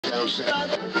Hey,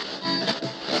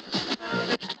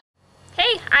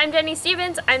 I'm Len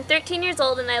Stevens. I'm 13 years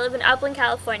old and I live in Upland,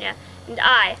 California. And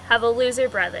I have a loser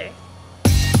brother.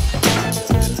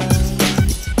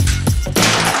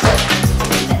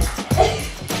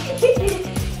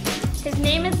 His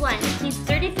name is Len. He's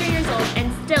 33 years old and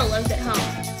still lives at home.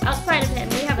 Outside of him,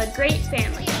 we have a great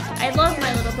family. I love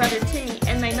my little brother Timmy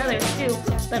and my mother Sue,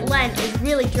 but Len is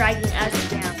really dragging us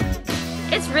down.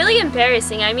 It's really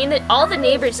embarrassing. I mean, all the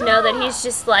neighbors know that he's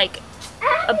just like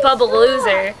a bubble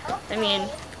loser. I mean,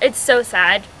 it's so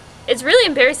sad. It's really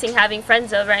embarrassing having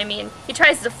friends over. I mean, he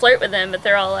tries to flirt with them, but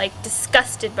they're all like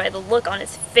disgusted by the look on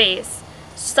his face.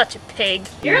 Such a pig.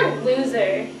 You're a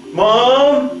loser.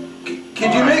 Mom,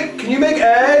 can you make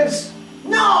eggs?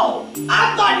 No!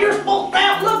 I thought you were supposed to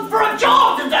have looked for a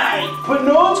job today! But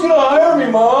no one's gonna hire me,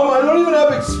 Mom. I don't even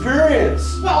have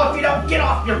experience. Well, if you don't get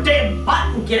off your dead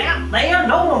butt and get out there,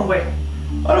 no one will.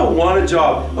 I don't want a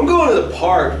job. I'm going to the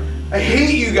park. I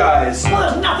hate you guys. Well,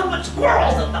 there's nothing but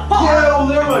squirrels at the park. Yeah, well,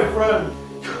 they're my friend.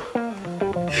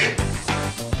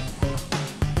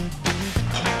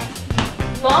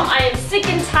 Mom, I am sick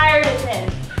and tired of him.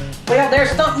 Well,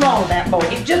 there's something wrong with that boy.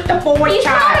 He's just a boy He's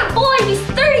child. not a boy. He's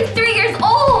 33 years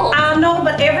old. I know,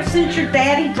 but ever since your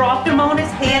daddy dropped him on his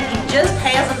head, he just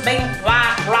hasn't been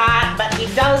quite right, but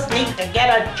he does need to get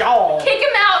a job. Kick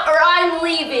him out or I'm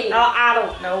leaving. I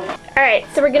don't know. Alright,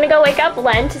 so we're gonna go wake up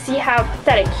Len to see how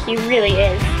pathetic he really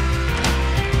is.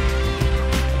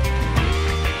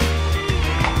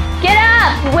 Get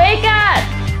up! Wake up!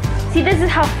 See, this is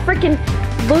how freaking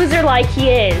loser-like he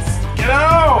is. Get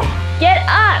out! Get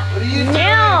up! What are you doing?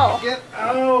 Now! Get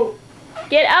out!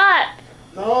 Get up!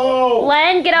 No!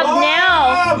 Len, get up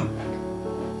now!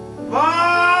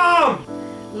 Mom!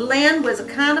 Len was a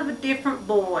kind of a different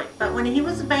boy, but when he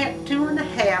was about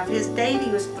 2.5, his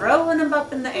daddy was throwing him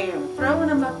up in the air,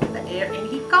 and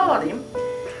he caught him,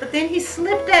 but then he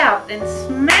slipped out and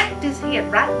smacked his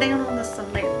head right down on the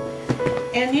cement.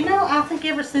 And you know, I think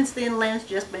ever since then, Len's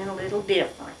just been a little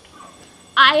different.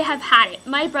 I have had it.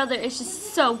 My brother is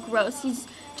just so gross. He's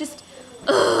just,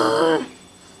 ugh.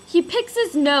 He picks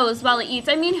his nose while he eats.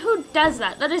 I mean, who does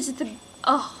that? That is just the,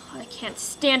 oh, I can't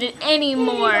stand it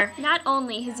anymore. Not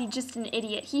only is he just an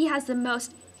idiot, he has the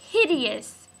most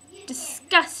hideous,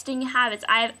 disgusting habits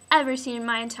I have ever seen in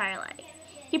my entire life.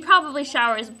 He probably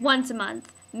showers once a month,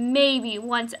 maybe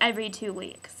once every 2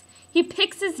 weeks. He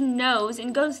picks his nose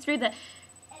and goes through the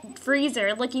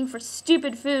freezer looking for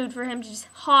stupid food for him to just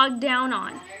hog down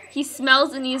on. He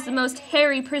smells and he's the most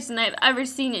hairy person I've ever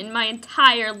seen in my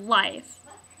entire life.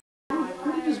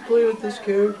 Let me just play with this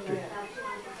character.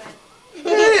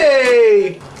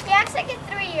 Hey! He acts like a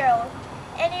 3-year-old,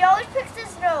 and he always picks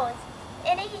his nose.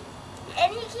 And he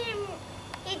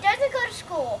doesn't go to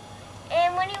school.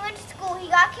 And when he went to school, he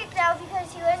got kicked out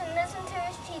because he wasn't listening to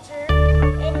his teacher,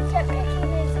 and he kept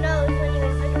picking his nose when he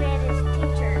was looking at his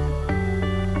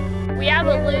teacher. We have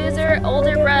a loser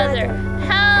older brother.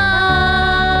 Help!